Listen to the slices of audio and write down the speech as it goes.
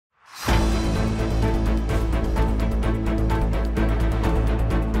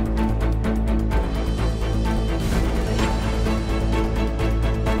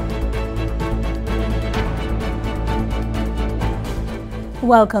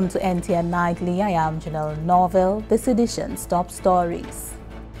Welcome to NTN Nightly. I am Janelle Norville. This edition's top stories.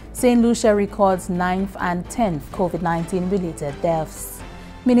 St. Lucia records 9th and 10th COVID-19 related deaths.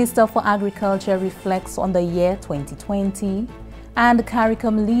 Minister for Agriculture reflects on the year 2020. And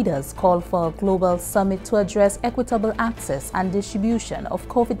CARICOM leaders call for a global summit to address equitable access and distribution of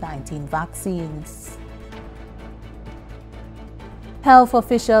COVID-19 vaccines. Health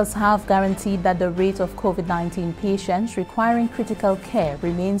officials have guaranteed that the rate of COVID-19 patients requiring critical care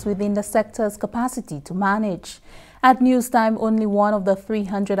remains within the sector's capacity to manage. At news time, only one of the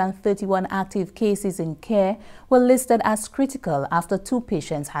 331 active cases in care were listed as critical after 2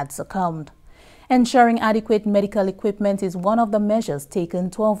 patients had succumbed. Ensuring adequate medical equipment is one of the measures taken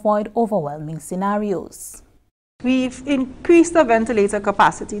to avoid overwhelming scenarios. We've increased the ventilator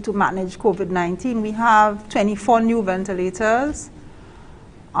capacity to manage COVID-19. We have 24 new ventilators.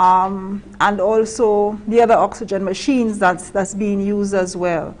 And also the other oxygen machines that's being used as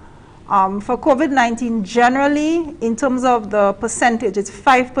well. For COVID-19 generally, in terms of the percentage, it's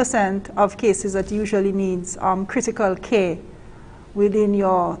 5% of cases that usually needs critical care within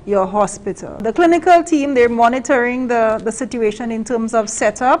your hospital. The clinical team, they're monitoring the situation in terms of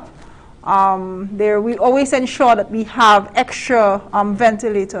setup. We always ensure that we have extra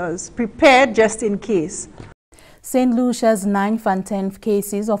ventilators prepared just in case. St. Lucia's 9th and 10th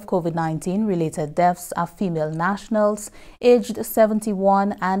cases of COVID-19 related deaths are female nationals aged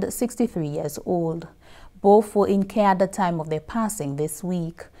 71 and 63 years old. Both were in care at the time of their passing this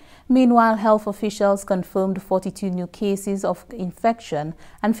week. Meanwhile, health officials confirmed 42 new cases of infection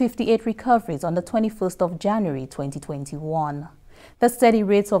and 58 recoveries on the 21st of January 2021. The steady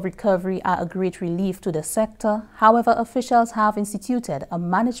rates of recovery are a great relief to the sector. However, officials have instituted a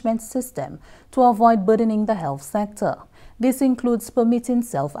management system to avoid burdening the health sector. This includes permitting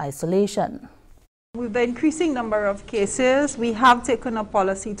self-isolation. With the increasing number of cases, we have taken a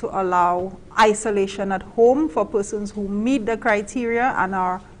policy to allow isolation at home for persons who meet the criteria and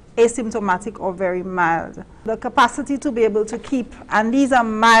are asymptomatic or very mild. The capacity to be able to keep, and these are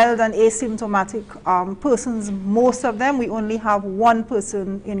mild and asymptomatic persons, most of them, we only have 1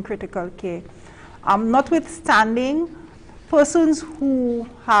 person in critical care. Notwithstanding, persons who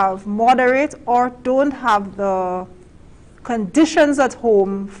have moderate or don't have the conditions at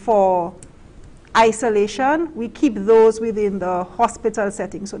home for isolation, we keep those within the hospital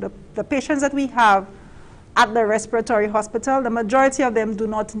setting. So the patients that we have at the respiratory hospital, the majority of them do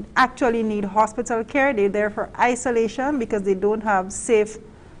not actually need hospital care. They're there for isolation because they don't have safe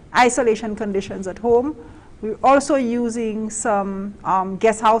isolation conditions at home. We're also using some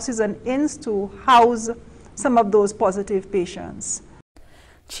guest houses and inns to house some of those positive patients.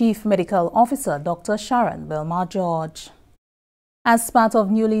 Chief Medical Officer Dr. Sharon Belmar George. As part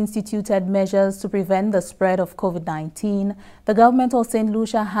of newly instituted measures to prevent the spread of COVID-19, the government of St.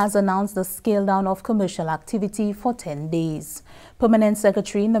 Lucia has announced the scale-down of commercial activity for 10 days. Permanent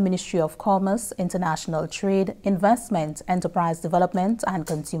Secretary in the Ministry of Commerce, International Trade, Investment, Enterprise Development and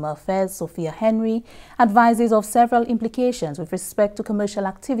Consumer Affairs, Sophia Henry, advises of several implications with respect to commercial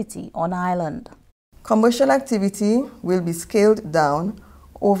activity on island. Commercial activity will be scaled down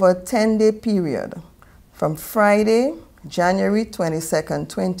over a 10-day period from Friday, January 22nd,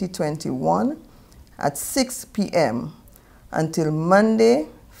 2021 at 6 p.m. until Monday,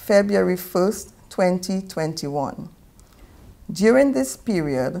 February 1st, 2021. During this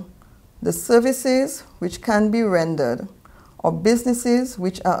period, the services which can be rendered or businesses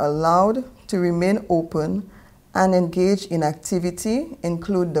which are allowed to remain open and engage in activity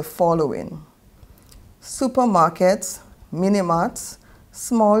include the following: supermarkets, mini-marts,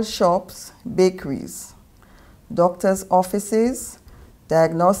 small shops, bakeries, doctors' offices,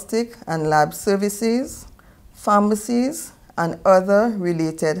 diagnostic and lab services, pharmacies, and other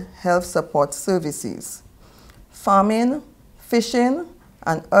related health support services, farming, fishing,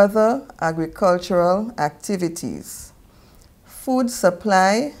 and other agricultural activities, food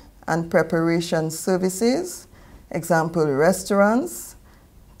supply and preparation services, example restaurants,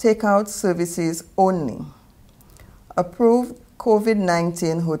 takeout services only, approved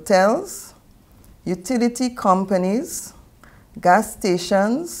COVID-19 hotels, utility companies, gas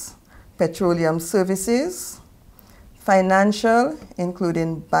stations, petroleum services, financial,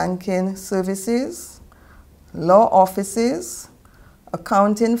 including banking services, law offices,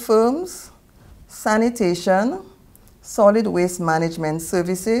 accounting firms, sanitation, solid waste management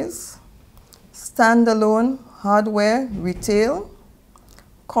services, standalone hardware retail,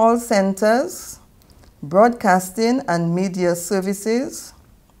 call centers, broadcasting and media services,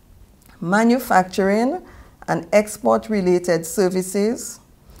 manufacturing and export-related services,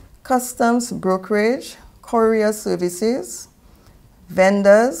 customs brokerage, courier services,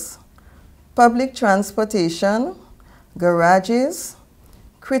 vendors, public transportation, garages,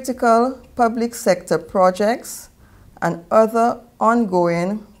 critical public sector projects, and other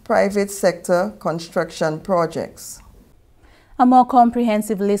ongoing private sector construction projects. A more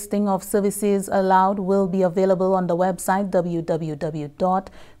comprehensive listing of services allowed will be available on the website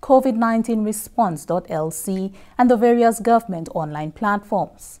www.covid19response.lc and the various government online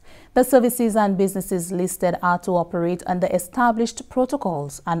platforms. The services and businesses listed are to operate under established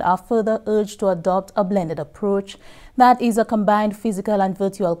protocols and are further urged to adopt a blended approach that is a combined physical and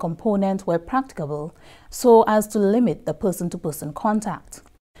virtual component where practicable, so as to limit the person-to-person contact.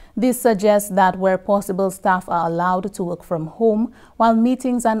 This suggests that where possible, staff are allowed to work from home, while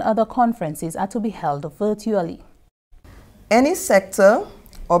meetings and other conferences are to be held virtually. Any sector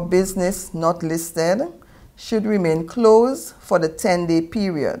or business not listed should remain closed for the 10-day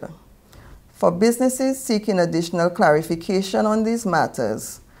period. For businesses seeking additional clarification on these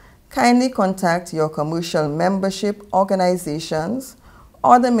matters, kindly contact your commercial membership organizations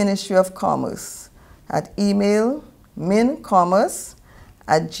or the Ministry of Commerce at email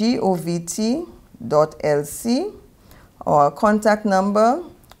mincommerce@govt.lc or contact number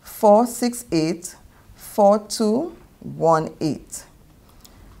 468-4218.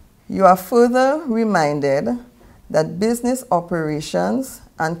 You are further reminded that business operations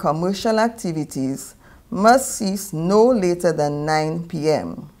and commercial activities must cease no later than 9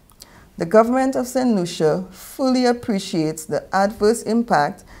 p.m. The government of St. Lucia fully appreciates the adverse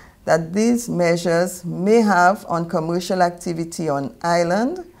impact that these measures may have on commercial activity on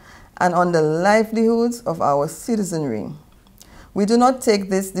island and on the livelihoods of our citizenry. We do not take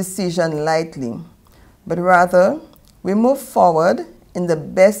this decision lightly, but rather we move forward in the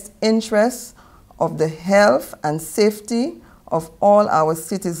best interests of the health and safety of all our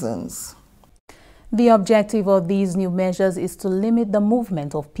citizens. The objective of these new measures is to limit the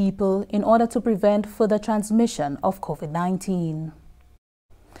movement of people in order to prevent further transmission of COVID-19.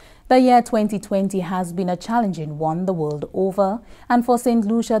 The year 2020 has been a challenging one the world over, and for St.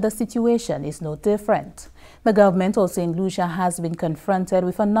 Lucia the situation is no different. The government of St. Lucia has been confronted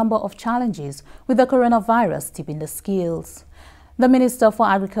with a number of challenges, with the coronavirus tipping the scales. The Minister for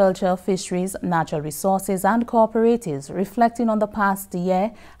Agriculture, Fisheries, Natural Resources and Cooperatives, reflecting on the past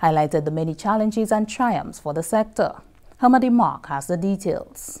year, highlighted the many challenges and triumphs for the sector. Hamadi Mark has the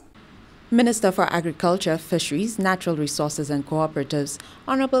details. Minister for Agriculture, Fisheries, Natural Resources and Cooperatives,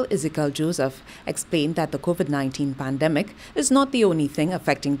 Honorable Ezekiel Joseph, explained that the COVID-19 pandemic is not the only thing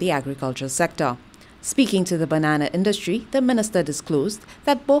affecting the agriculture sector. Speaking to the banana industry, the minister disclosed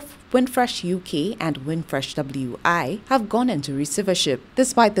that both Windfresh UK and Windfresh WI have gone into receivership.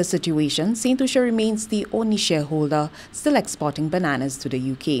 Despite the situation, St. Lucia remains the only shareholder still exporting bananas to the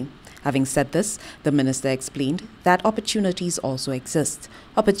UK. Having said this, the minister explained that opportunities also exist,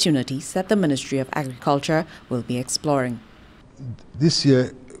 opportunities that the Ministry of Agriculture will be exploring. This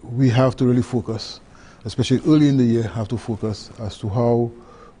year, we have to really focus, especially early in the year, have to focus as to how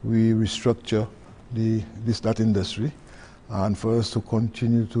we restructure that industry, and for us to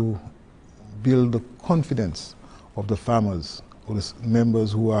continue to build the confidence of the farmers or the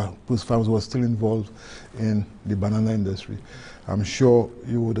members those farmers who are still involved in the banana industry. I'm sure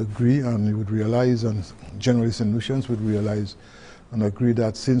you would agree and you would realize, and generally St. Lucians would realize and agree,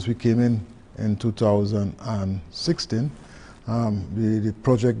 that since we came in 2016, the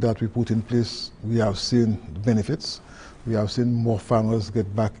project that we put in place, we have seen benefits. We have seen more farmers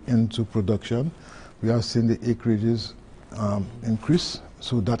get back into production. We have seen the acreages increase,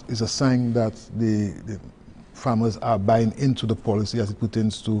 so that is a sign that the farmers are buying into the policy as it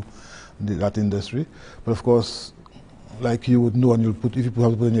pertains to that industry. But of course, like you would know, and if you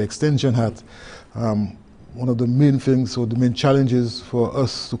have to put on your extension hat, one of the main things, or the main challenges for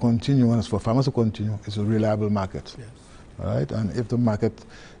us to continue, and for farmers to continue, is a reliable market. Yes. All right? And if the market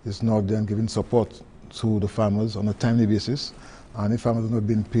is not then giving support to the farmers on a timely basis, and if farmers are not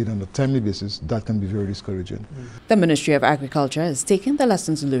being paid on a timely basis, that can be very discouraging. The Ministry of Agriculture is taking the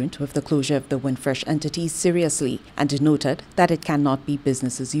lessons learned with the closure of the Windfresh entities seriously, and noted that it cannot be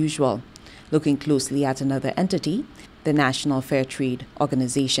business as usual. Looking closely at another entity, the National Fair Trade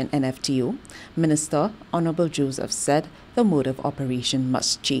Organization, NFTO, Minister Honorable Joseph said the mode of operation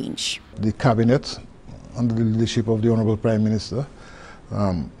must change. The Cabinet, under the leadership of the Honorable Prime Minister,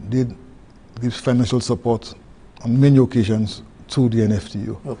 did give financial support on many occasions to the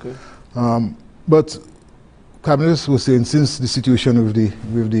NFTO. Okay. But Cabinet was saying, since the situation with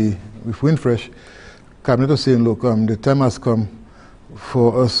Windfresh, Cabinet was saying, look, the time has come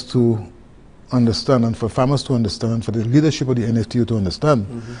for us to understand, and for farmers to understand, and for the leadership of the NFTO to understand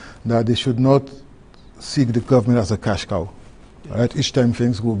that they should not seek the government as a cash cow. Right? Each time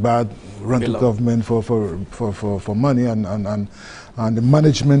things go bad, run to government for money, and the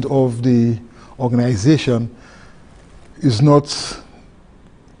management of the organization is not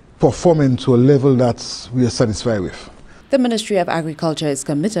performing to a level that we are satisfied with. The Ministry of Agriculture is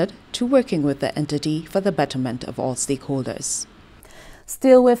committed to working with the entity for the betterment of all stakeholders.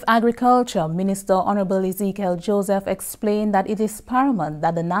 Still with agriculture, Minister Honorable Ezekiel Joseph explained that it is paramount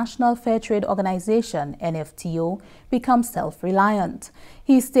that the National Fair Trade Organization, NFTO, become self-reliant.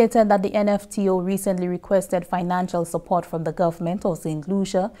 He stated that the NFTO recently requested financial support from the government of St.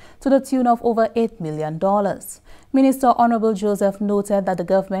 Lucia to the tune of over $8 million. Minister Honorable Joseph noted that the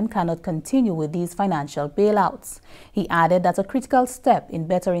government cannot continue with these financial bailouts. He added that a critical step in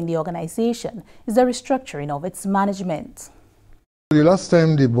bettering the organization is the restructuring of its management. The last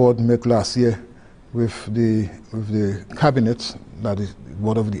time the board met last year with the cabinet, that is the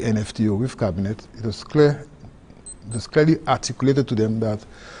board of the NFTO with cabinet, it was clearly articulated to them that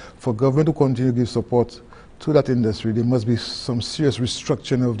for government to continue to give support to that industry, there must be some serious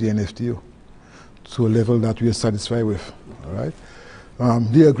restructuring of the NFTO to a level that we are satisfied with. All right?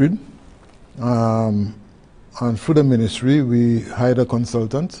 They agreed, and through the ministry, we hired a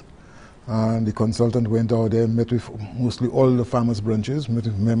consultant. And the consultant went out there, met with mostly all the farmers' branches, met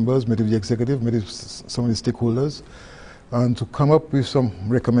with members, met with the executive, met with some of the stakeholders, and to come up with some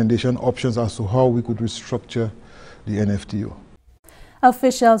recommendation options as to how we could restructure the NFTO.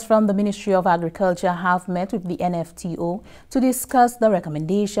 Officials from the Ministry of Agriculture have met with the NFTO to discuss the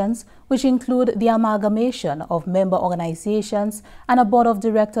recommendations, which include the amalgamation of member organizations and a board of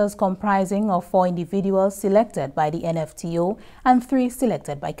directors comprising of 4 individuals selected by the NFTO and 3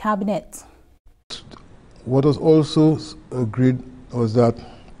 selected by cabinet. What was also agreed was that,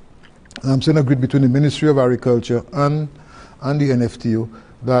 agreed between the Ministry of Agriculture and the NFTO,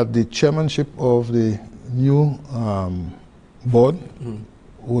 that the chairmanship of the new board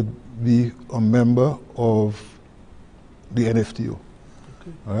would be a member of the NFTO.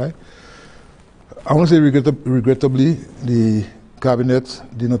 Okay. All right. I want to say regrettably, the cabinet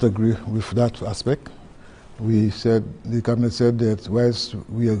did not agree with that aspect. The cabinet said that whilst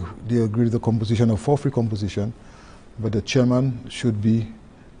they agreed with the composition of 4-3 composition, but the chairman should be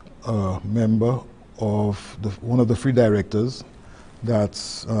a member of one of the 3 directors that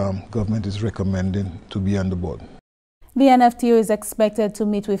government is recommending to be on the board. The NFTO is expected to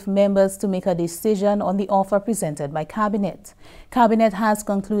meet with members to make a decision on the offer presented by Cabinet. Cabinet has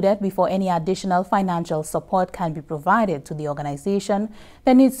concluded before any additional financial support can be provided to the organization,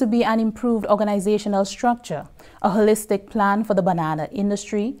 there needs to be an improved organizational structure, a holistic plan for the banana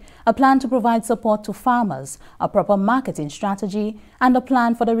industry, a plan to provide support to farmers, a proper marketing strategy, and a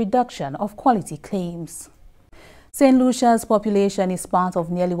plan for the reduction of quality claims. St. Lucia's population is part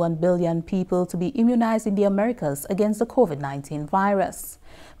of nearly 1 billion people to be immunized in the Americas against the COVID-19 virus.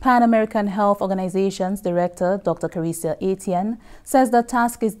 Pan American Health Organization's director, Dr. CARICOM, says the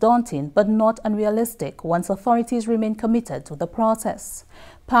task is daunting but not unrealistic once authorities remain committed to the process.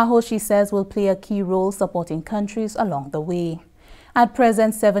 PAHO, she says, will play a key role supporting countries along the way. At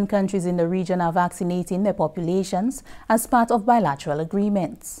present, 7 countries in the region are vaccinating their populations as part of bilateral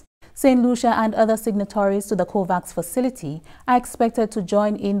agreements. St. Lucia and other signatories to the COVAX facility are expected to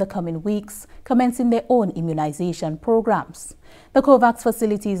join in the coming weeks, commencing their own immunization programs. The COVAX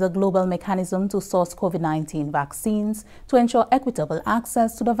facility is a global mechanism to source COVID-19 vaccines to ensure equitable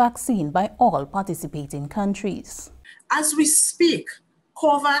access to the vaccine by all participating countries. As we speak,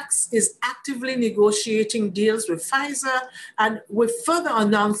 COVAX is actively negotiating deals with Pfizer, and with further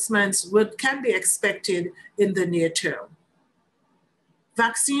announcements what can be expected in the near term.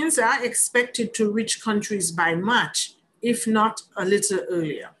 Vaccines are expected to reach countries by March, if not a little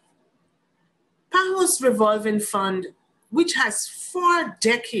earlier. PAHO's revolving fund, which has 4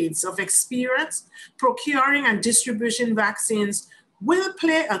 decades of experience procuring and distributing vaccines, will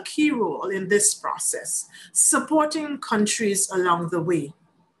play a key role in this process, supporting countries along the way.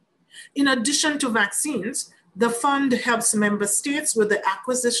 In addition to vaccines, the fund helps member states with the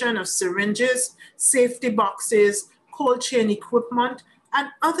acquisition of syringes, safety boxes, cold chain equipment, and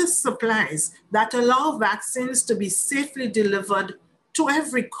other supplies that allow vaccines to be safely delivered to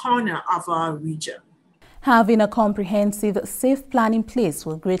every corner of our region. Having a comprehensive, safe plan in place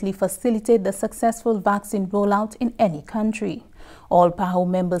will greatly facilitate the successful vaccine rollout in any country. All PAHO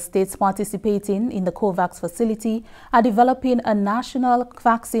member states participating in the COVAX facility are developing a national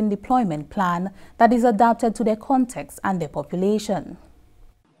vaccine deployment plan that is adapted to their context and their population.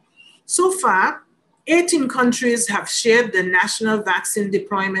 So far, 18 countries have shared the national vaccine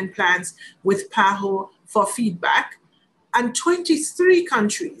deployment plans with PAHO for feedback, and 23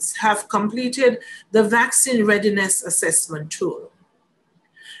 countries have completed the Vaccine Readiness Assessment Tool.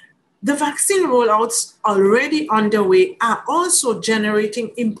 The vaccine rollouts already underway are also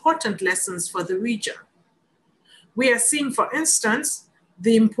generating important lessons for the region. We are seeing, for instance,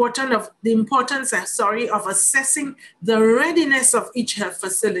 the importance of assessing the readiness of each health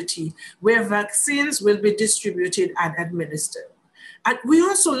facility where vaccines will be distributed and administered. And we're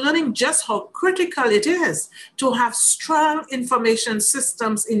also learning just how critical it is to have strong information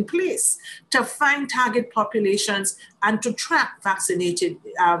systems in place to find target populations and to track vaccinated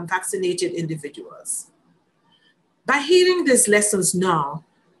individuals. By heeding these lessons now,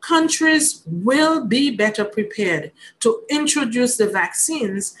 countries will be better prepared to introduce the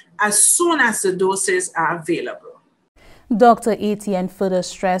vaccines as soon as the doses are available. Dr. NTN further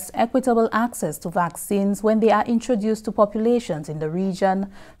stressed equitable access to vaccines when they are introduced to populations in the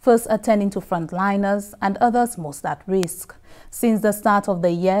region, first attending to frontliners and others most at risk. Since the start of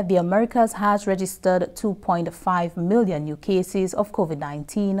the year, the Americas has registered 2.5 million new cases of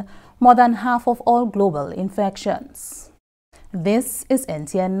COVID-19, more than half of all global infections. This is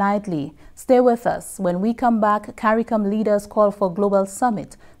NTN Nightly. Stay with us. When we come back, CARICOM leaders call for global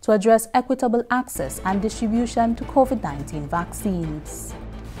summit to address equitable access and distribution to COVID-19 vaccines.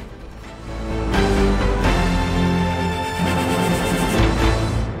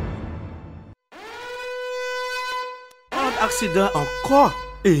 Accident encore.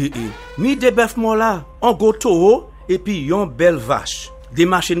 Mi de bœuf mon là, on go taureau et puis yon belle vache. Des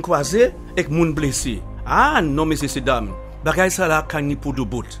machines croisées et moun blessé. Ah non, messieurs et dames. Bagay sa la kani pou do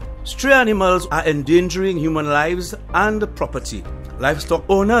bout. Stray animals are endangering human lives and property. Livestock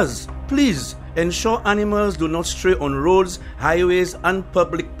owners, please ensure animals do not stray on roads, highways, and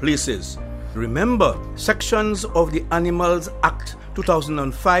public places. Remember, sections of the Animals Act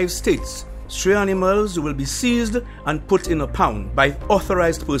 2005 states stray animals will be seized and put in a pound by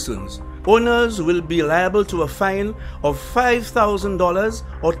authorized persons. Owners will be liable to a fine of $5,000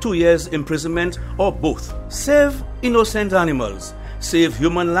 or 2 years imprisonment or both. Save innocent animals. Save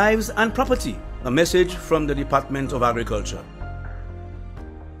human lives and property. A message from the Department of Agriculture.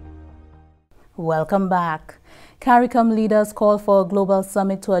 Welcome back. CARICOM leaders call for a global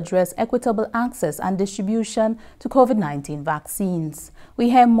summit to address equitable access and distribution to COVID-19 vaccines. We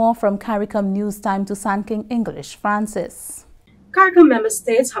hear more from CARICOM News Time to Sanking English Francis. CARICOM member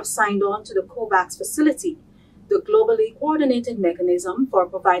states have signed on to the COVAX facility, the globally coordinated mechanism for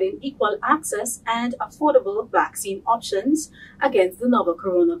providing equal access and affordable vaccine options against the novel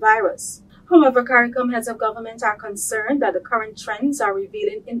coronavirus. However, CARICOM heads of government are concerned that the current trends are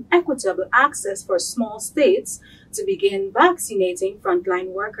revealing inequitable access for small states to begin vaccinating frontline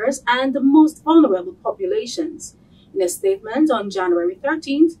workers and the most vulnerable populations. In a statement on January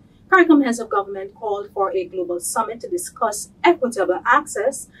 13th, CARICOM heads of government called for a global summit to discuss equitable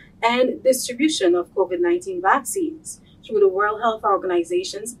access and distribution of COVID-19 vaccines through the World Health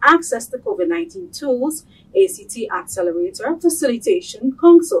Organization's Access to COVID-19 Tools, ACT Accelerator Facilitation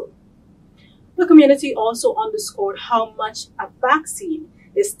Council. The community also underscored how much a vaccine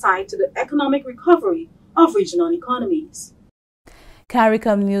is tied to the economic recovery of regional economies.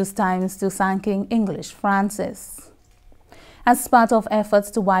 CARICOM News Times to Sanking English Francis. As part of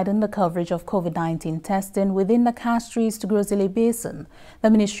efforts to widen the coverage of COVID-19 testing within the Castries to Grozile Basin, the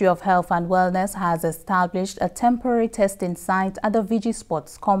Ministry of Health and Wellness has established a temporary testing site at the VG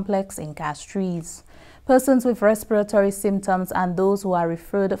Sports Complex in Castries. Persons with respiratory symptoms and those who are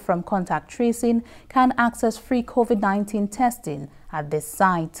referred from contact tracing can access free COVID-19 testing at this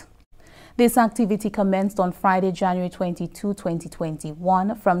site. This activity commenced on Friday, January 22,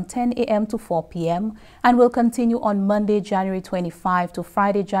 2021 from 10 a.m. to 4 p.m. and will continue on Monday, January 25 to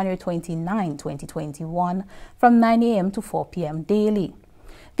Friday, January 29, 2021 from 9 a.m. to 4 p.m. daily.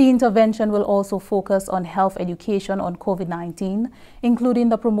 The intervention will also focus on health education on COVID-19, including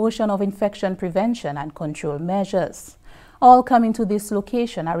the promotion of infection prevention and control measures. All coming to this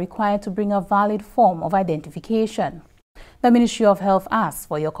location are required to bring a valid form of identification. The Ministry of Health asks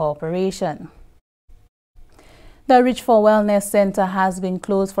for your cooperation. The Reach for Wellness Center has been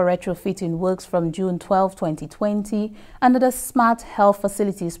closed for retrofitting works from June 12, 2020 under the Smart Health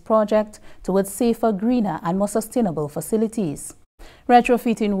Facilities Project towards safer, greener and more sustainable facilities.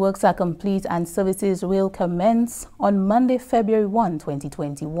 Retrofitting works are complete and services will commence on Monday, February 1,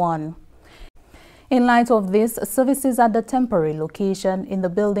 2021. In light of this, services at the temporary location in the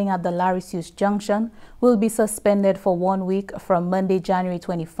building at the Larisius Junction will be suspended for 1 week from Monday, January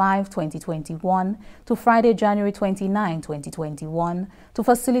 25, 2021 to Friday, January 29, 2021 to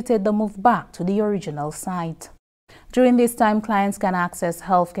facilitate the move back to the original site. During this time, clients can access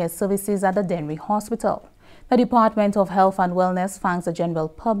healthcare services at the Denry Hospital. The Department of Health and Wellness thanks the general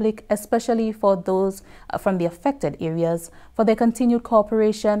public, especially for those from the affected areas, for their continued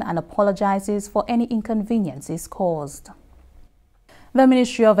cooperation and apologizes for any inconveniences caused. The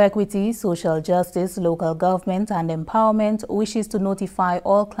Ministry of Equity, Social Justice, Local Government and Empowerment wishes to notify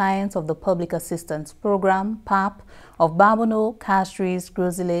all clients of the Public Assistance Program, PAP, of Babono, Castries,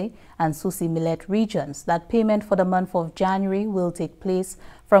 Grozile and Susi Millet regions that payment for the month of January will take place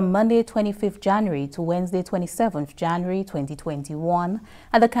from Monday 25th January to Wednesday 27th January 2021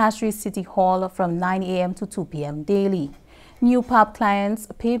 at the Castries City Hall from 9 a.m. to 2 p.m. daily. New PAP clients'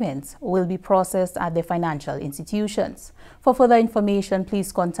 payments will be processed at their financial institutions. For further information,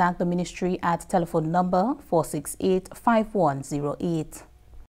 please contact the Ministry at telephone number 468-5108.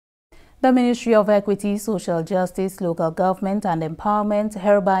 The Ministry of Equity, Social Justice, Local Government and Empowerment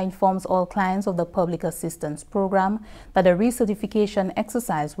hereby informs all clients of the Public Assistance Program that a recertification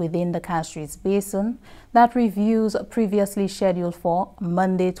exercise within the Castries Basin that reviews previously scheduled for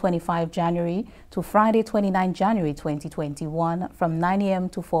Monday 25 January to Friday 29 January 2021 from 9 a.m.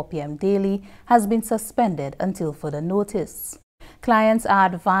 to 4 p.m. daily has been suspended until further notice. Clients are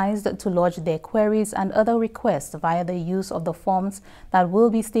advised to lodge their queries and other requests via the use of the forms that will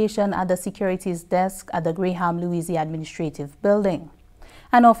be stationed at the securities desk at the Graham Louisi Administrative Building.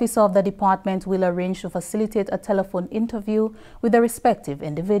 An officer of the department will arrange to facilitate a telephone interview with the respective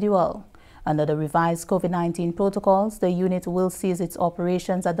individual. Under the revised COVID-19 protocols, the unit will cease its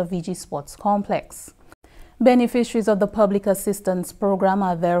operations at the VG Sports Complex. Beneficiaries of the Public Assistance Program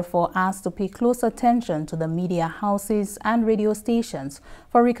are therefore asked to pay close attention to the media houses and radio stations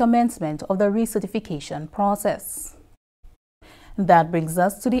for recommencement of the recertification process. That brings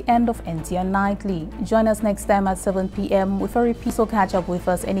us to the end of NTN Nightly. Join us next time at 7 p.m. with a repeat, so catch up with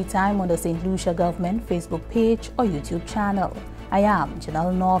us anytime on the St. Lucia Government Facebook page or YouTube channel. I am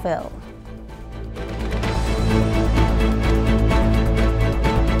Janelle Norville.